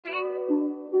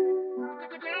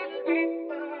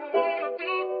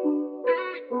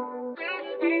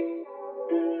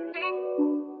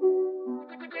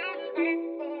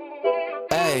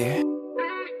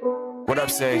up,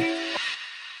 say?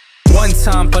 One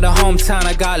time for the hometown,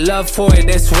 I got love for it,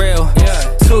 that's real.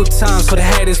 Yeah. 2 times for the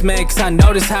haters, man, cause I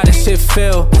notice how this shit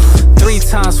feel. 3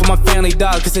 times for my family,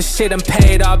 dog, cause this shit done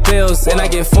paid our bills. And I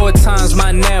get 4 times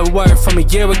my net worth from a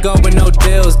year ago with no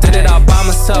deals. Did it all by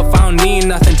myself, I don't need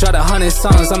nothing. Dropped 100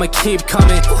 songs, I'ma keep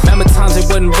coming. Remember times they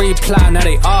wouldn't reply, now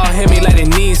they all hit me like they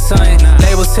need something.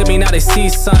 Labels hit me, now they see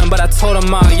something, but I told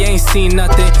them all, you ain't seen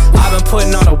nothing. I've been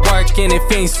putting on the work, and if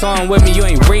you ain't sawing with me, you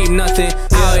ain't read nothing.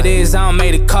 How it is, I don't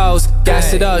make the calls.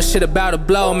 Gas it up, shit about to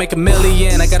blow, make 1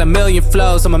 million. I got 1 million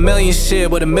flows, I'm 1,000,000 shit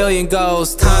with 1,000,000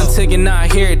 goals. Time ticking, now I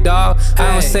hear it, dawg.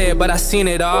 I don't say it, but I seen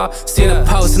it all. Seen the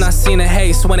post and I seen the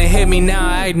hate, so when it hit me now,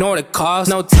 I ignore the calls.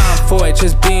 No time for it,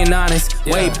 just being honest.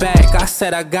 Way back, I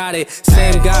said I got it.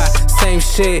 Same guy, same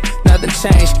shit, nothing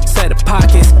changed. Set the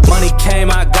pockets, money came,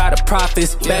 I got the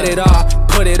profits. Bet it all,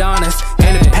 put it on us.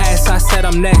 In the past, I said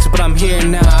I'm next, but I'm here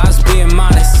now, I was being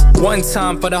modest. 1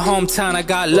 time for the hometown, I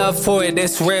got love for it,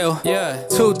 that's real.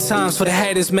 2 times for the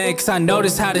haters, man, cause I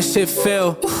notice how this shit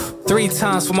feel. 3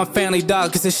 times for my family,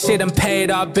 dog, cause this shit done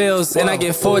paid our bills. And I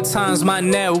get 4 times my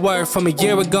net worth from a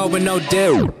year ago with no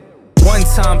deal. 1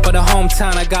 time for the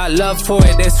hometown, I got love for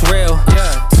it, that's real.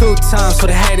 2 times for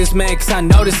the haters, man, cause I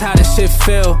notice how this shit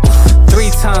feel. 3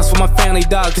 times for my family,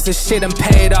 dog, cause this shit done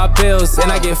paid our bills.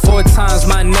 And I get 4 times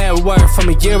my net worth from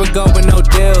a year ago with no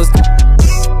deals.